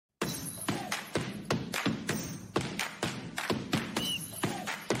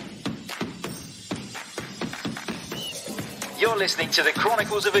You're listening to the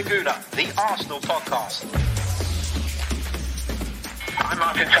Chronicles of Aguna, the Arsenal podcast. I'm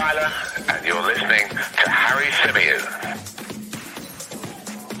Martin Tyler, and you're listening to Harry Symeou.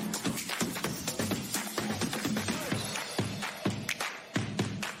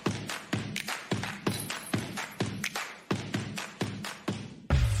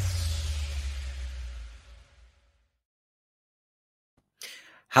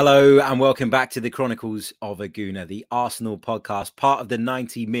 Hello and welcome back to the Chronicles of Aguna, the Arsenal podcast, part of the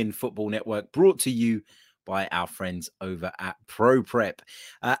 90 Min Football Network, brought to you by our friends over at Pro Prep.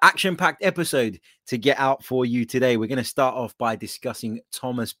 Action-packed episode to get out for you today. We're going to start off by discussing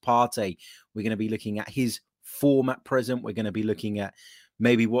Thomas Partey. We're going to be looking at his form at present. We're going to be looking at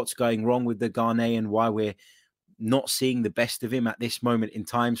maybe what's going wrong with the Ghanaian, why we're not seeing the best of him at this moment in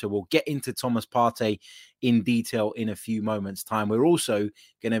time. So we'll get into Thomas Partey in detail in a few moments' time. We're also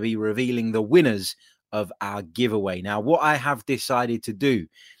going to be revealing the winners of our giveaway. Now, what I have decided to do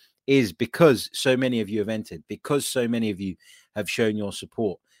is, because so many of you have entered, because so many of you have shown your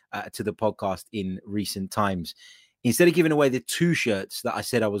support to the podcast in recent times, instead of giving away the 2 shirts that I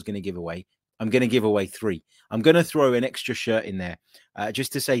said I was going to give away, I'm going to give away 3. I'm going to throw an extra shirt in there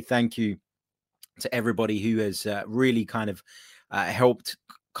just to say thank you to everybody who has really kind of helped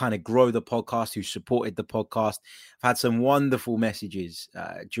kind of grow the podcast, who supported the podcast. I've had some wonderful messages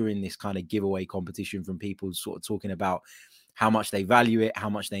during this kind of giveaway competition from people sort of talking about how much they value it, how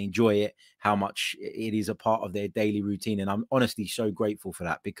much they enjoy it, how much it is a part of their daily routine. And I'm honestly so grateful for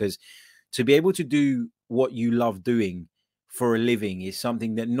that, because to be able to do what you love doing for a living is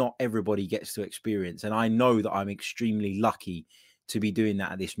something that not everybody gets to experience. And I know that I'm extremely lucky to be doing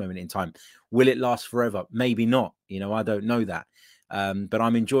that at this moment in time. Will it last forever? Maybe not. You know, I don't know that. But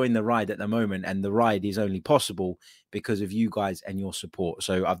I'm enjoying the ride at the moment, and the ride is only possible because of you guys and your support.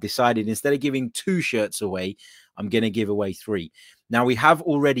 So I've decided, instead of giving 2 shirts away, I'm going to give away 3. Now, we have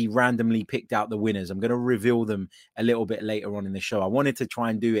already randomly picked out the winners. I'm going to reveal them a little bit later on in the show. I wanted to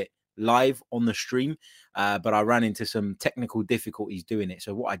try and do it live on the stream, but I ran into some technical difficulties doing it.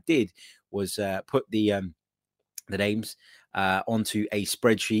 So what I did was put the names onto a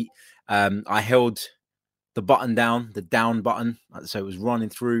spreadsheet. I held the button down, the down button, so it was running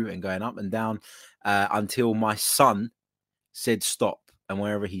through and going up and down until my son said stop. And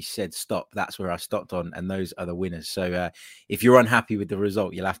wherever he said stop, that's where I stopped on, and those are the winners. So if you're unhappy with the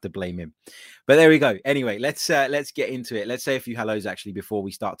result, you'll have to blame him. But there we go. Anyway, let's get into it. Let's say a few hellos actually before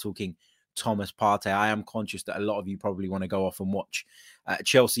we start talking Thomas Partey. I am conscious that a lot of you probably want to go off and watch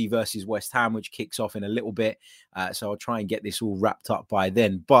Chelsea versus West Ham, which kicks off in a little bit. So I'll try and get this all wrapped up by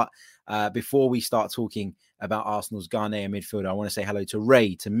then. But before we start talking about Arsenal's Ghanaian midfielder, I want to say hello to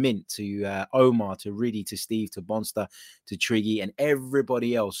Ray, to Mint, to Omar, to Riddy, to Steve, to Bonster, to Triggy, and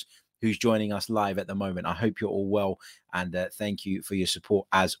everybody else who's joining us live at the moment. I hope you're all well, and thank you for your support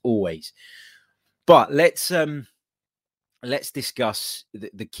as always. But let's discuss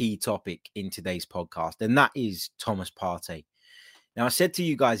the key topic in today's podcast, and that is Thomas Partey. Now, I said to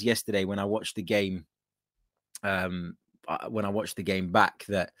you guys yesterday when I watched the game, back,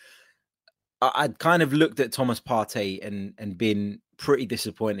 that I'd kind of looked at Thomas Partey and been pretty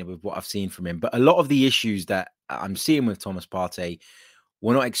disappointed with what I've seen from him. But a lot of the issues that I'm seeing with Thomas Partey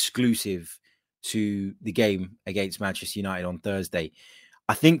were not exclusive to the game against Manchester United on Thursday.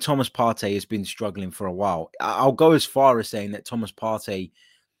 I think Thomas Partey has been struggling for a while. I'll go as far as saying that Thomas Partey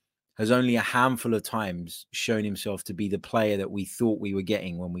has only a handful of times shown himself to be the player that we thought we were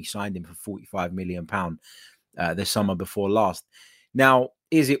getting when we signed him for £45 million the summer before last. Now,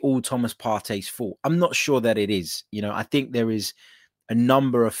 is it all Thomas Partey's fault? I'm not sure that it is. You know, I think there is a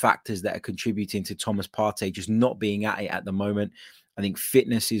number of factors that are contributing to Thomas Partey just not being at it at the moment. I think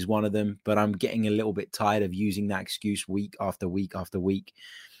fitness is one of them, but I'm getting a little bit tired of using that excuse week after week after week.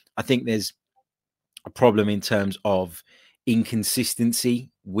 I think there's a problem in terms of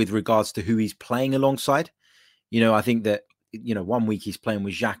inconsistency with regards to who he's playing alongside. You know, I think that, you know, one week he's playing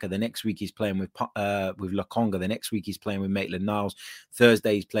with Xhaka, the next week he's playing with Lokonga, the next week he's playing with Maitland-Niles,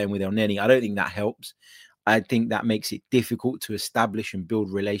 Thursday he's playing with El Neni. I don't think that helps. I think that makes it difficult to establish and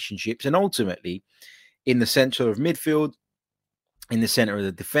build relationships. And ultimately, in the centre of midfield, in the center of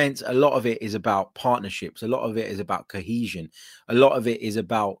the defense, a lot of it is about partnerships. A lot of it is about cohesion. A lot of it is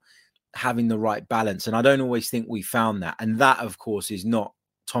about having the right balance. And I don't always think we found that. And that, of course, is not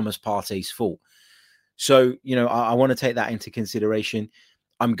Thomas Partey's fault. So, you know, I want to take that into consideration.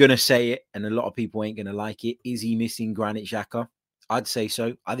 I'm going to say it, and a lot of people ain't going to like it. Is he missing Granit Xhaka? I'd say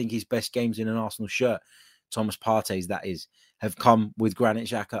so. I think his best game's in an Arsenal shirt. Thomas Partey's, that is. have come with Granit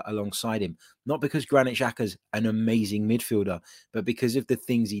Xhaka alongside him. Not because Granit Xhaka's an amazing midfielder, but because of the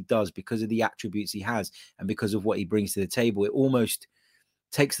things he does, because of the attributes he has, and because of what he brings to the table. It almost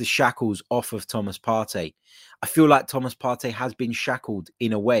takes the shackles off of Thomas Partey. I feel like Thomas Partey has been shackled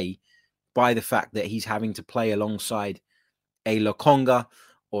in a way by the fact that he's having to play alongside a Lokonga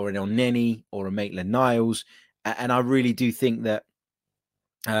or an Elneny or a Maitland-Niles. And I really do think that,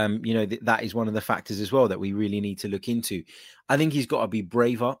 that is one of the factors as well that we really need to look into. I think he's got to be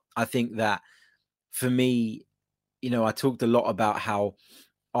braver. I think that for me, I talked a lot about how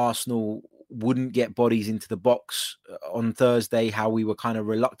Arsenal wouldn't get bodies into the box on Thursday, how we were kind of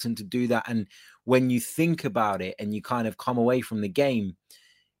reluctant to do that. And when you think about it and you kind of come away from the game,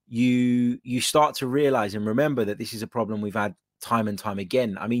 you start to realize and remember that this is a problem we've had time and time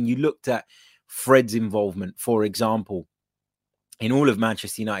again. I mean, you looked at Fred's involvement, for example, in all of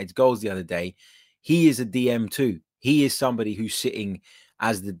Manchester United's goals the other day. He is a DM too. He is somebody who's sitting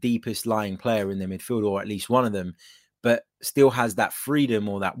as the deepest lying player in the midfield, or at least one of them, but still has that freedom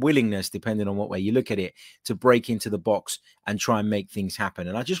or that willingness, depending on what way you look at it, to break into the box and try and make things happen.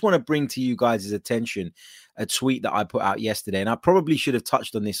 And I just want to bring to you guys' attention a tweet that I put out yesterday. And I probably should have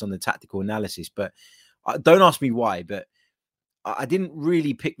touched on this on the tactical analysis, but don't ask me why, but I didn't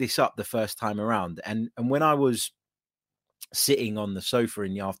really pick this up the first time around. And when I was sitting on the sofa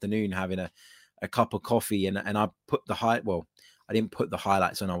in the afternoon having a cup of coffee, and I put I didn't put the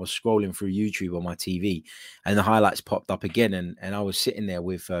highlights on. I was scrolling through YouTube on my TV, and the highlights popped up again. And I was sitting there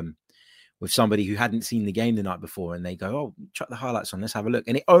with somebody who hadn't seen the game the night before, and they go, "Oh, chuck the highlights on. Let's have a look."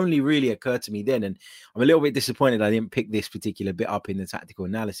 And it only really occurred to me then, and I'm a little bit disappointed I didn't pick this particular bit up in the tactical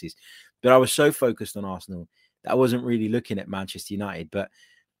analysis. But I was so focused on Arsenal that I wasn't really looking at Manchester United. But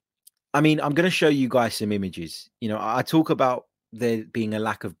I mean, I'm going to show you guys some images. I talk about there being a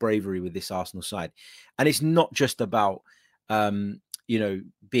lack of bravery with this Arsenal side, and it's not just about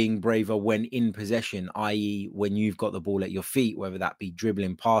being braver when in possession, i.e. when you've got the ball at your feet, whether that be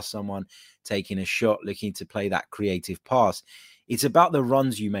dribbling past someone, taking a shot, looking to play that creative pass. It's about the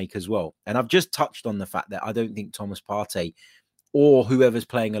runs you make as well. And I've just touched on the fact that I don't think Thomas Partey, or whoever's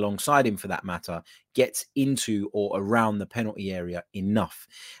playing alongside him for that matter, gets into or around the penalty area enough.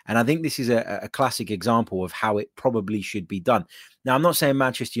 And I think this is a classic example of how it probably should be done. Now, I'm not saying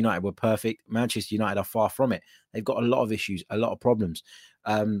Manchester United were perfect. Manchester United are far from it. They've got a lot of issues, a lot of problems.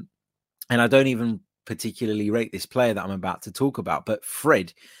 And I don't even particularly rate this player that I'm about to talk about. But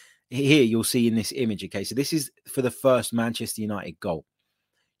Fred, here you'll see in this image, okay, so this is for the first Manchester United goal.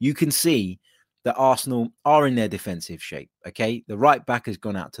 You can see that Arsenal are in their defensive shape, okay? The right back has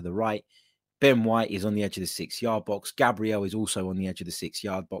gone out to the right. Ben White is on the edge of the 6-yard box. Gabriel is also on the edge of the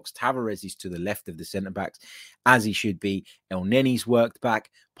 6-yard box. Tavares is to the left of the centre-backs, as he should be. Elneny's worked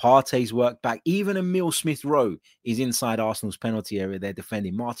back. Partey's worked back. Even Emile Smith-Rowe is inside Arsenal's penalty area. They're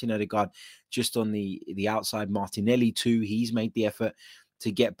defending. Martin Odegaard just on the outside. Martinelli too. He's made the effort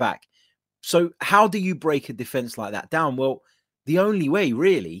to get back. So how do you break a defence like that down? Well, the only way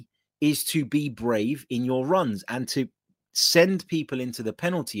really is to be brave in your runs and to send people into the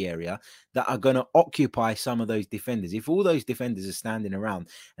penalty area that are going to occupy some of those defenders. If all those defenders are standing around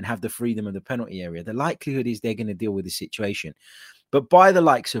and have the freedom of the penalty area, the likelihood is they're going to deal with the situation. But by the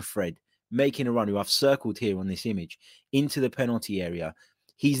likes of Fred making a run, who I've circled here on this image, into the penalty area,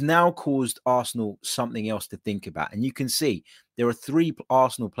 he's now caused Arsenal something else to think about. And you can see there are 3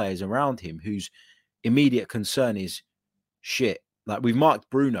 Arsenal players around him whose immediate concern is, shit, like we've marked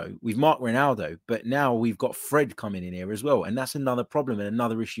Bruno, we've marked Ronaldo, but now we've got Fred coming in here as well. And that's another problem and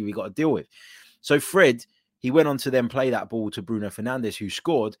another issue we got to deal with. So Fred, he went on to then play that ball to Bruno Fernandes, who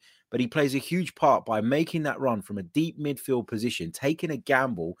scored, but he plays a huge part by making that run from a deep midfield position, taking a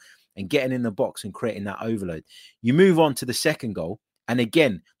gamble and getting in the box and creating that overload. You move on to the second goal. And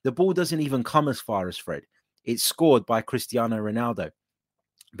again, the ball doesn't even come as far as Fred. It's scored by Cristiano Ronaldo.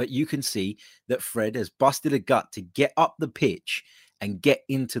 But you can see that Fred has busted a gut to get up the pitch and get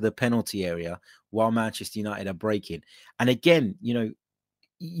into the penalty area while Manchester United are breaking. And again,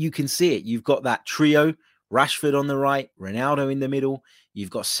 you can see it. You've got that trio, Rashford on the right, Ronaldo in the middle. You've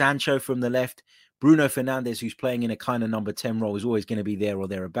got Sancho from the left. Bruno Fernandes, who's playing in a kind of number 10 role, is always going to be there or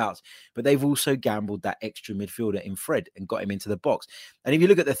thereabouts. But they've also gambled that extra midfielder in Fred and got him into the box. And if you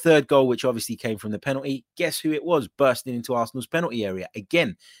look at the third goal, which obviously came from the penalty, guess who it was bursting into Arsenal's penalty area?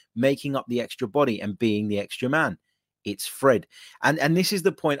 Again, making up the extra body and being the extra man. It's Fred. And this is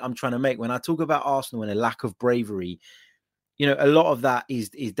the point I'm trying to make. When I talk about Arsenal and a lack of bravery, a lot of that is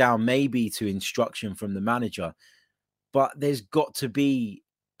down maybe to instruction from the manager. But there's got to be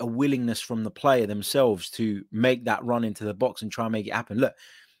a willingness from the player themselves to make that run into the box and try and make it happen. Look,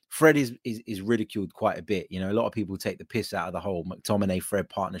 Fred is ridiculed quite a bit. A lot of people take the piss out of the whole McTominay-Fred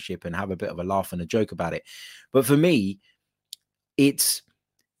partnership and have a bit of a laugh and a joke about it. But for me, it's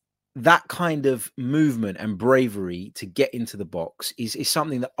that kind of movement and bravery to get into the box is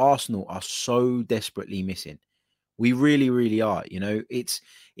something that Arsenal are so desperately missing. We really, really are. It's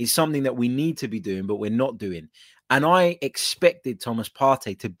something that we need to be doing, but we're not doing. And I expected Thomas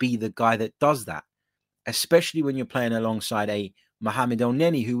Partey to be the guy that does that, especially when you're playing alongside a Mohamed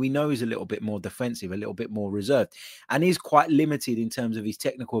Elneny, who we know is a little bit more defensive, a little bit more reserved, and is quite limited in terms of his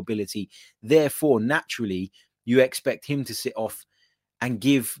technical ability. Therefore, naturally, you expect him to sit off and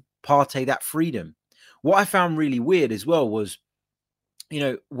give Partey that freedom. What I found really weird as well was,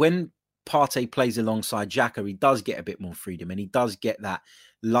 when Partey plays alongside Xhaka, he does get a bit more freedom and he does get that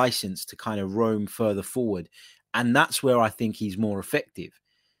license to kind of roam further forward. And that's where I think he's more effective.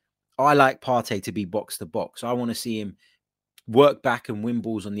 I like Partey to be box to box. I want to see him work back and win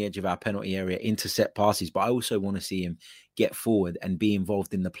balls on the edge of our penalty area, intercept passes, but I also want to see him get forward and be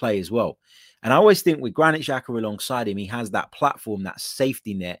involved in the play as well. And I always think with Granit Xhaka alongside him, he has that platform, that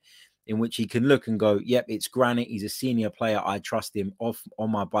safety net in which he can look and go, yep, it's Granit. He's a senior player. I trust him. Off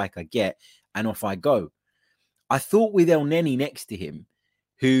on my bike I get, and off I go. I thought with Elneny next to him,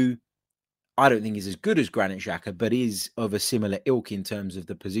 who I don't think is as good as Granit Xhaka, but is of a similar ilk in terms of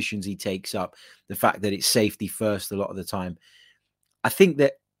the positions he takes up, the fact that it's safety first a lot of the time. I think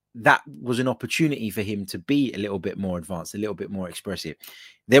that was an opportunity for him to be a little bit more advanced, a little bit more expressive.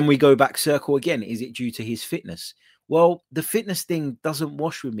 Then we go back circle again. Is it due to his fitness? Well, the fitness thing doesn't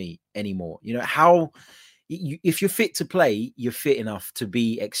wash with me anymore. If you're fit to play, you're fit enough to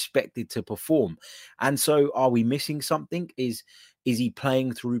be expected to perform. And so are we missing something? Is he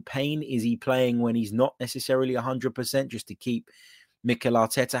playing through pain? Is he playing when he's not necessarily 100% just to keep Mikel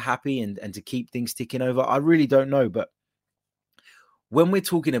Arteta happy and to keep things ticking over? I really don't know. But when we're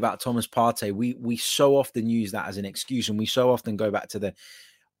talking about Thomas Partey, we so often use that as an excuse, and we so often go back to the,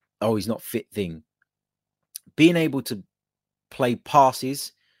 he's not fit thing. Being able to play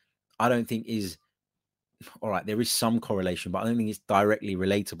passes, I don't think is, all right, there is some correlation, but I don't think it's directly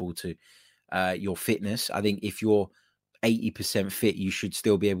relatable to your fitness. I think if you're 80% fit, you should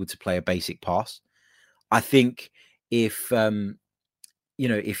still be able to play a basic pass. I think if you're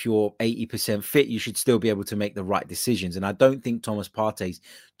 80% fit, you should still be able to make the right decisions. And I don't think Thomas Partey's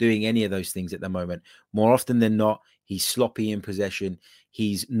doing any of those things at the moment. More often than not, he's sloppy in possession.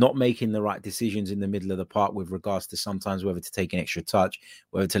 He's not making the right decisions in the middle of the park with regards to sometimes whether to take an extra touch,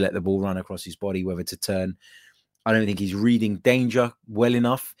 whether to let the ball run across his body, whether to turn. I don't think he's reading danger well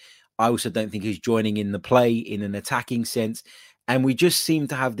enough. I also don't think he's joining in the play in an attacking sense. And we just seem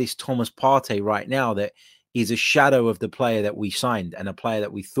to have this Thomas Partey right now that is a shadow of the player that we signed and a player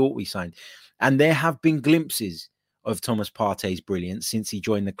that we thought we signed. And there have been glimpses of Thomas Partey's brilliance since he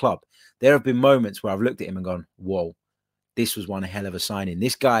joined the club. There have been moments where I've looked at him and gone, whoa, this was one hell of a signing.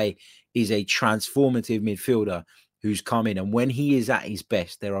 This guy is a transformative midfielder who's come in. And when he is at his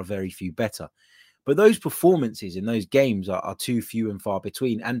best, there are very few better. But those performances in those games are too few and far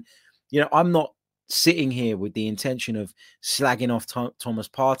between. And, I'm not sitting here with the intention of slagging off Thomas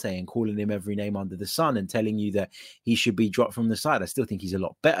Partey and calling him every name under the sun and telling you that he should be dropped from the side. I still think he's a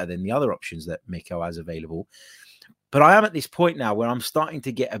lot better than the other options that Mikel has available. But I am at this point now where I'm starting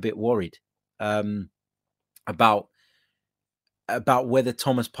to get a bit worried about whether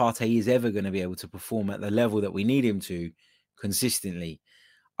Thomas Partey is ever going to be able to perform at the level that we need him to consistently.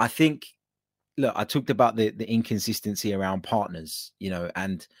 I think, look, I talked about the inconsistency around partners,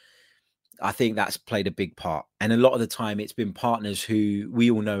 and I think that's played a big part. And a lot of the time it's been partners who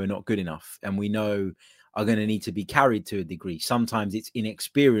we all know are not good enough and we know are going to need to be carried to a degree. Sometimes it's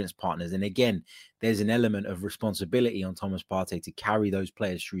inexperienced partners. And again, there's an element of responsibility on Thomas Partey to carry those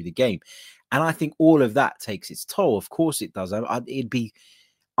players through the game. And I think all of that takes its toll. Of course it does. It'd be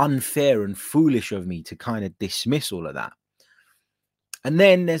unfair and foolish of me to kind of dismiss all of that. And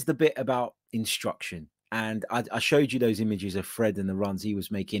then there's the bit about instruction. And I showed you those images of Fred and the runs he was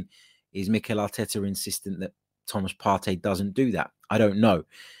making. Is Mikel Arteta insistent that Thomas Partey doesn't do that? I don't know.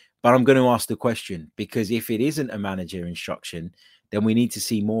 But I'm going to ask the question, because if it isn't a manager instruction, then we need to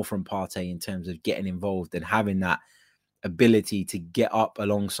see more from Partey in terms of getting involved and having that ability to get up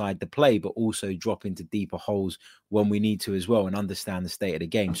alongside the play, but also drop into deeper holes when we need to as well and understand the state of the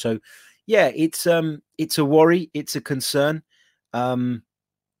game. So, yeah, it's a worry. It's a concern. Do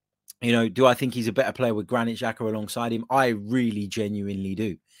I think he's a better player with Granit Xhaka alongside him? I really genuinely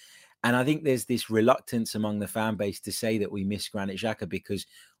do. And I think there's this reluctance among the fan base to say that we miss Granit Xhaka because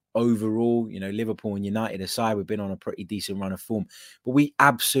overall, Liverpool and United aside, we've been on a pretty decent run of form. But we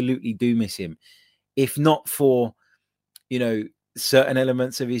absolutely do miss him. If not for, certain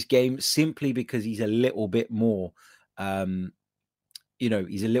elements of his game simply because he's a little bit more,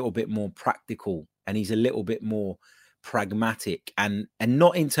 he's a little bit more practical and he's a little bit more pragmatic, and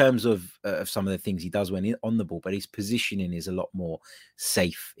not in terms of some of the things he does when on the ball, but his positioning is a lot more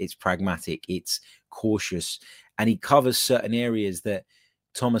safe. It's pragmatic, it's cautious, and he covers certain areas that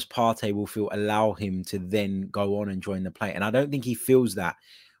Thomas Partey will feel allow him to then go on and join the play. And I don't think he feels that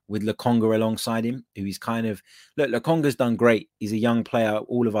with Lokonga alongside him, who he's kind of, look, Lokonga's done great. He's a young player.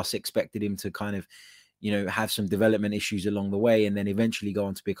 All of us expected him to kind of, have some development issues along the way and then eventually go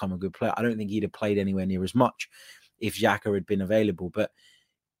on to become a good player. I don't think he'd have played anywhere near as much if Xhaka had been available, but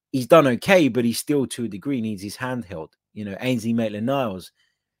he's done okay, but he still to a degree needs his hand held. Ainsley Maitland-Niles,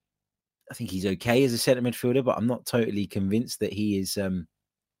 I think he's okay as a centre midfielder, but I'm not totally convinced that he's the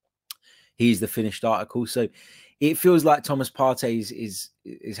finished article. So it feels like Thomas Partey is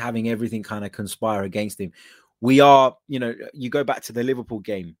having everything kind of conspire against him. We are, you go back to the Liverpool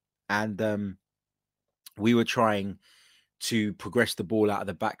game and we were trying to progress the ball out of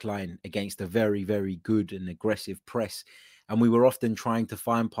the back line against a very, very good and aggressive press. And we were often trying to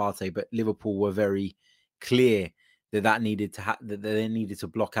find Partey, but Liverpool were very clear that that needed to that they needed to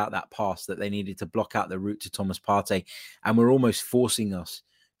block out that pass, that they needed to block out the route to Thomas Partey. And we're almost forcing us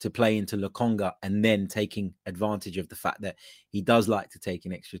to play into Lokonga and then taking advantage of the fact that he does like to take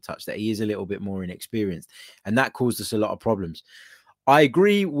an extra touch, that he is a little bit more inexperienced. And that caused us a lot of problems. I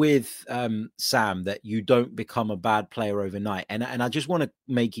agree with Sam that you don't become a bad player overnight. And I just want to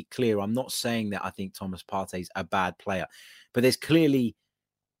make it clear, I'm not saying that I think Thomas Partey's a bad player, but there's clearly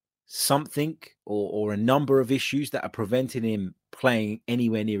something or a number of issues that are preventing him playing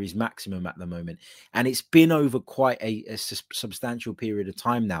anywhere near his maximum at the moment. And it's been over quite a substantial period of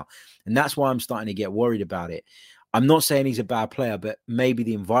time now. And that's why I'm starting to get worried about it. I'm not saying he's a bad player, but maybe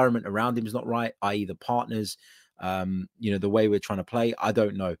the environment around him is not right, i.e. the partners, the way we're trying to play. I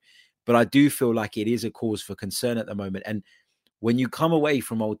don't know. But I do feel like it is a cause for concern at the moment. And when you come away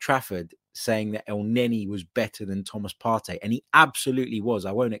from Old Trafford saying that El Neni was better than Thomas Partey, and he absolutely was,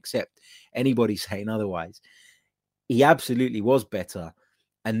 I won't accept anybody saying otherwise. He absolutely was better.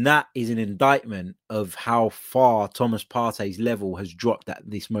 And that is an indictment of how far Thomas Partey's level has dropped at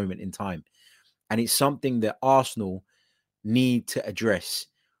this moment in time. And it's something that Arsenal need to address.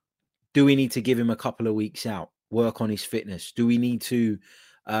 Do we need to give him a couple of weeks out, work on his fitness? Do we need to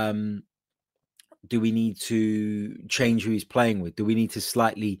change who he's playing with? Do we need to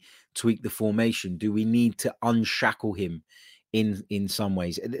slightly tweak the formation? Do we need to unshackle him in some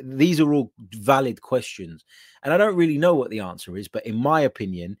ways? These are all valid questions. And I don't really know what the answer is, but in my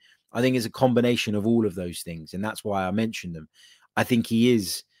opinion, I think it's a combination of all of those things. And that's why I mentioned them. I think he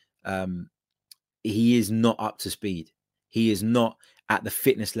is not up to speed. He is not at the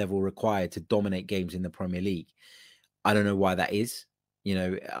fitness level required to dominate games in the Premier League. I don't know why that is.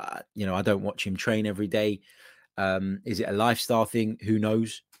 I don't watch him train every day. Is it a lifestyle thing? Who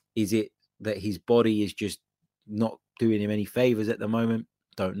knows? Is it that his body is just not doing him any favors at the moment?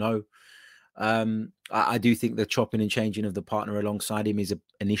 Don't know. I do think the chopping and changing of the partner alongside him is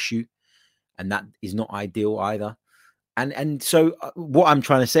an issue, and that is not ideal either. And so what I'm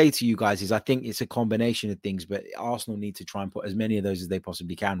trying to say to you guys is I think it's a combination of things, but Arsenal need to try and put as many of those as they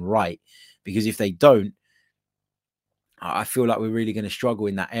possibly can right, because if they don't, I feel like we're really going to struggle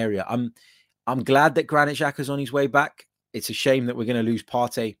in that area. I'm glad that Granit Xhaka's on his way back. It's a shame that we're going to lose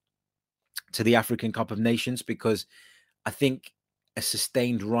Partey to the African Cup of Nations, because I think a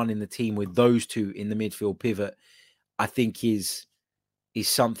sustained run in the team with those two in the midfield pivot, I think is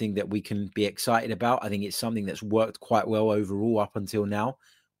something that we can be excited about. I think it's something that's worked quite well overall up until now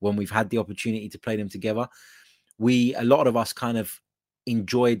when we've had the opportunity to play them together. A lot of us kind of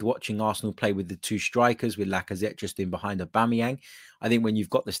enjoyed watching Arsenal play with the two strikers, with Lacazette just in behind Aubameyang. I think when you've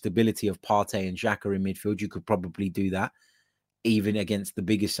got the stability of Partey and Xhaka in midfield, you could probably do that, even against the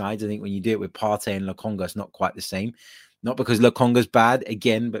bigger sides. I think when you do it with Partey and Lokonga, it's not quite the same. Not because Lokonga's bad,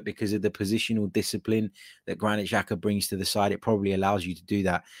 again, but because of the positional discipline that Granit Xhaka brings to the side. It probably allows you to do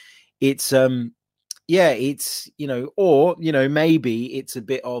that. It's, maybe it's a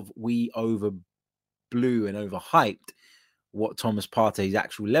bit of we overblew and overhyped what Thomas Partey's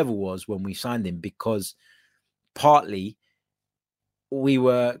actual level was when we signed him, because partly we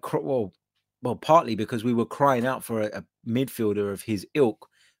were, partly because we were crying out for a midfielder of his ilk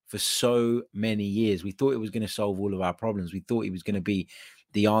for so many years. We thought it was going to solve all of our problems. We thought he was going to be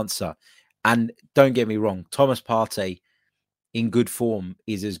the answer. And don't get me wrong, Thomas Partey in good form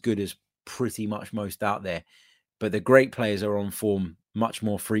is as good as pretty much most out there. But the great players are on form much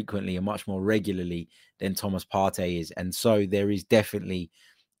more frequently and much more regularly than Thomas Partey is. And so there is definitely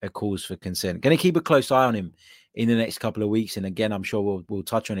a cause for concern. Going to keep a close eye on him in the next couple of weeks. And again, I'm sure we'll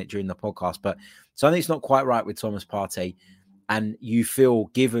touch on it during the podcast. But something's not quite right with Thomas Partey. And you feel,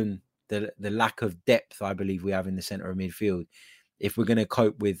 given the lack of depth, I believe we have in the centre of midfield, if we're going to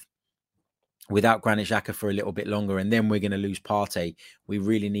cope without Granit Xhaka for a little bit longer, and then we're going to lose Partey, we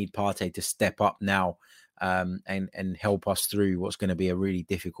really need Partey to step up now and help us through what's going to be a really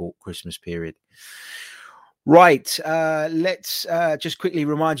difficult Christmas period. Right. Let's just quickly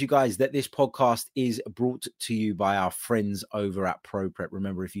remind you guys that this podcast is brought to you by our friends over at ProPrep.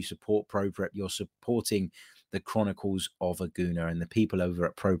 Remember, if you support ProPrep, you're supporting the Chronicles of a Gooner, and the people over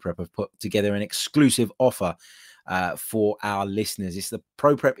at ProPrep have put together an exclusive offer for our listeners.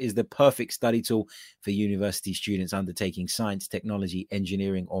 ProPrep is the perfect study tool for university students undertaking science, technology,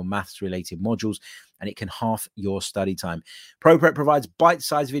 engineering, or maths related modules, and it can halve your study time. ProPrep provides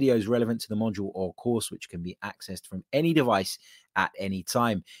bite-sized videos relevant to the module or course, which can be accessed from any device at any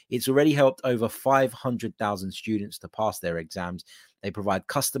time. It's already helped over 500,000 students to pass their exams. They provide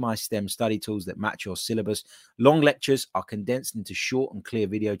customized STEM study tools that match your syllabus. Long lectures are condensed into short and clear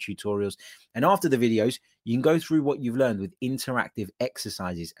video tutorials. And after the videos, you can go through what you've learned with interactive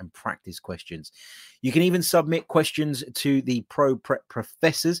exercises and practice questions. You can even submit questions to the ProPrep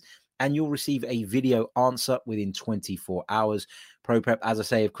professors, and you'll receive a video answer within 24 hours. ProPrep, as I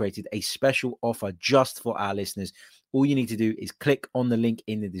say, have created a special offer just for our listeners. All you need to do is click on the link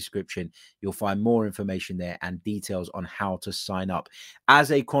in the description. You'll find more information there and details on how to sign up.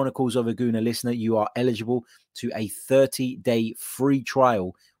 As a Chronicles of a Gooner listener, you are eligible to a 30-day free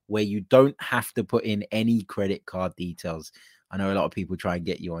trial where you don't have to put in any credit card details. I know a lot of people try and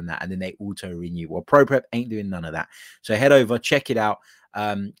get you on that, and then they auto-renew. Well, ProPrep ain't doing none of that. So head over, check it out.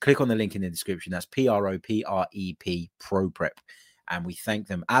 Click on the link in the description. That's PROPREP, ProPrep. And we thank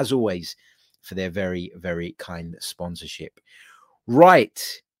them, as always, for their very, very kind sponsorship. Right.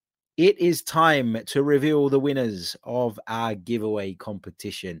 It is time to reveal the winners of our giveaway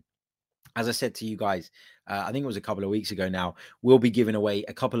competition. As I said to you guys, I think it was a couple of weeks ago now, we'll be giving away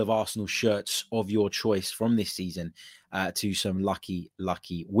a couple of Arsenal shirts of your choice from this season to some lucky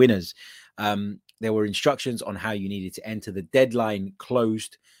winners. There were instructions on how you needed to enter. The deadline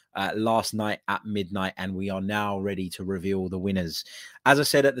closed last night at midnight, and we are now ready to reveal the winners. As I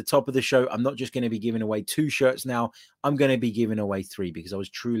said at the top of the show, I'm not just going to be giving away 2 shirts now. I'm going to be giving away 3 because I was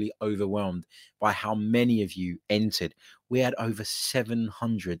truly overwhelmed by how many of you entered. We had over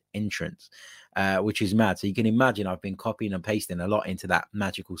 700 entrants, which is mad. So you can imagine I've been copying and pasting a lot into that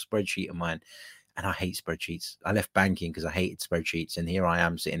magical spreadsheet of mine. And I hate spreadsheets. I left banking because I hated spreadsheets. And here I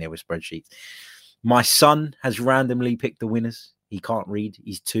am sitting there with spreadsheets. My son has randomly picked the winners. He can't read.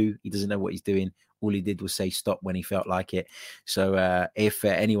 He's 2. He doesn't know what he's doing. All he did was say stop when he felt like it. So if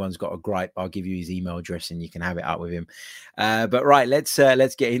anyone's got a gripe, I'll give you his email address and you can have it out with him. But right, let's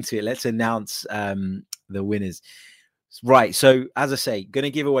get into it. Let's announce the winners. Right. So as I say, going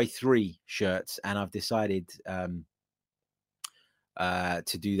to give away 3 shirts, and I've decided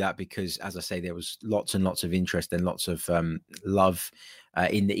to do that because, as I say, there was lots and lots of interest and lots of love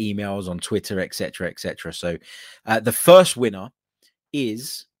in the emails, on Twitter, etc., etc. So the first winner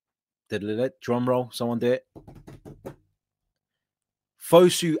is, drum roll, someone do it.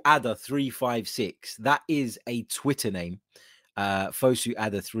 Fosu Ada 356. That is a Twitter name. Fosu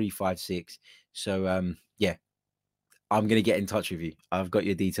Ada 356. So yeah, I'm going to get in touch with you. I've got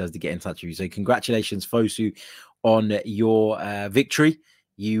your details to get in touch with you. So congratulations, Fosu, on your victory.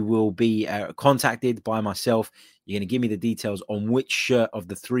 You will be contacted by myself. You're going to give me the details on which shirt of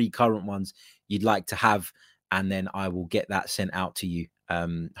the 3 current ones you'd like to have, and then I will get that sent out to you,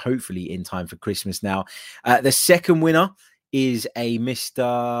 hopefully in time for Christmas now. The second winner is a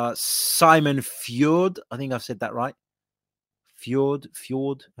Mr. Simon Fjord. I think I've said that right. Fjord.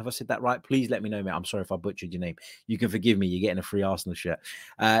 Have I said that right? Please let me know, mate. I'm sorry if I butchered your name. You can forgive me. You're getting a free Arsenal shirt.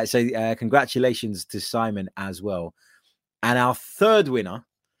 So congratulations to Simon as well. And our third winner,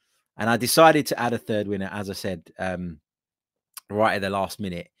 and I decided to add a third winner, as I said, right at the last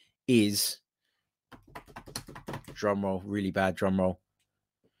minute, is, drum roll, really bad drum roll,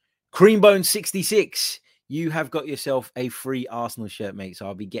 Creambone 66. You have got yourself a free Arsenal shirt, mate. So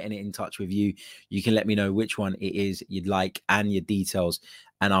I'll be getting it in touch with you. You can let me know which one it is you'd like and your details,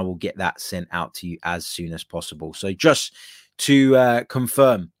 and I will get that sent out to you as soon as possible. So just to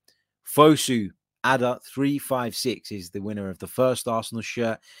confirm, Fosu Ada 356 is the winner of the first Arsenal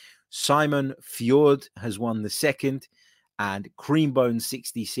shirt. Simon Fjord has won the second, and Creambone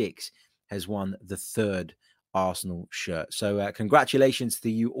 66 has won the third Arsenal shirt. So congratulations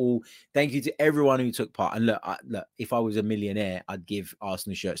to you all. Thank you to everyone who took part. And look, if I was a millionaire, I'd give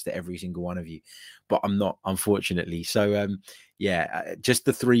Arsenal shirts to every single one of you, but I'm not, unfortunately. So just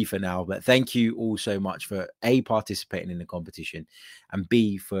the 3 for now. But thank you all so much for A, participating in the competition, and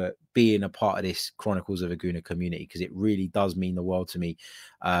B, for being a part of this Chronicles of a Gooner community, because it really does mean the world to me.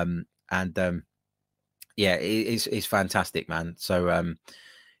 It's fantastic, man. So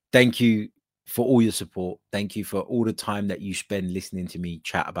thank you for all your support. Thank you for all the time that you spend listening to me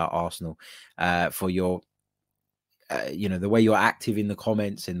chat about Arsenal, for your, the way you're active in the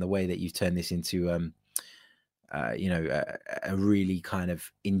comments and the way that you've turned this into, a really kind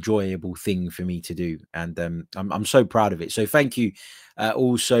of enjoyable thing for me to do. And I'm so proud of it. So thank you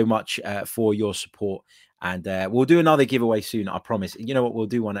all so much for your support. And we'll do another giveaway soon, I promise. You know what? We'll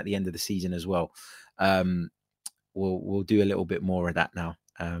do one at the end of the season as well. We'll do a little bit more of that now.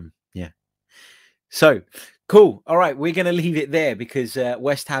 So cool. All right, we're going to leave it there, because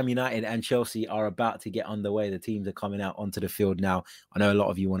West Ham United and Chelsea are about to get underway. The teams are coming out onto the field now. I know a lot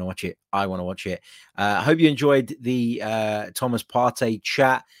of you want to watch it. I want to watch it. I hope you enjoyed the Thomas Partey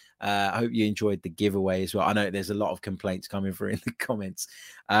chat. I hope you enjoyed the giveaway as well. I know there's a lot of complaints coming through in the comments.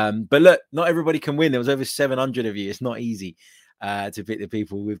 But look, not everybody can win. There was over 700 of you. It's not easy to pick the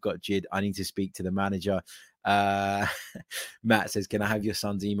people. We've got Jid. I need to speak to the manager. Matt says, can I have your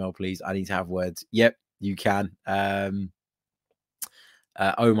son's email, please? I need to have words. Yep, you can.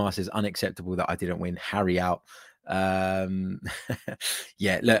 Omar says, unacceptable that I didn't win. Harry out.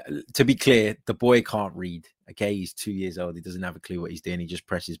 Look, to be clear, the boy can't read. Okay, he's 2 years old. He doesn't have a clue what he's doing. He just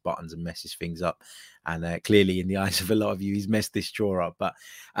presses buttons and messes things up. And clearly, in the eyes of a lot of you, he's messed this draw up. But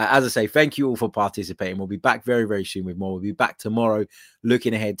as I say, thank you all for participating. We'll be back very, very soon with more. We'll be back tomorrow,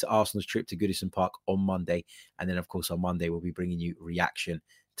 looking ahead to Arsenal's trip to Goodison Park on Monday. And then, of course, on Monday, we'll be bringing you reaction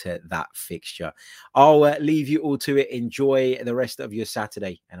to that fixture. I'll leave you all to it. Enjoy the rest of your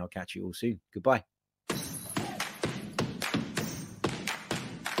Saturday, and I'll catch you all soon. Goodbye.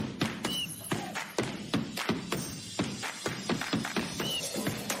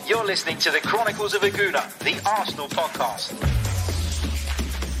 You're listening to the Chronicles of a Gooner, the Arsenal podcast.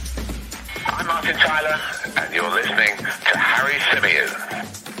 I'm Martin Tyler, and you're listening to Harry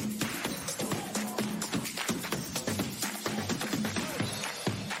Symeou.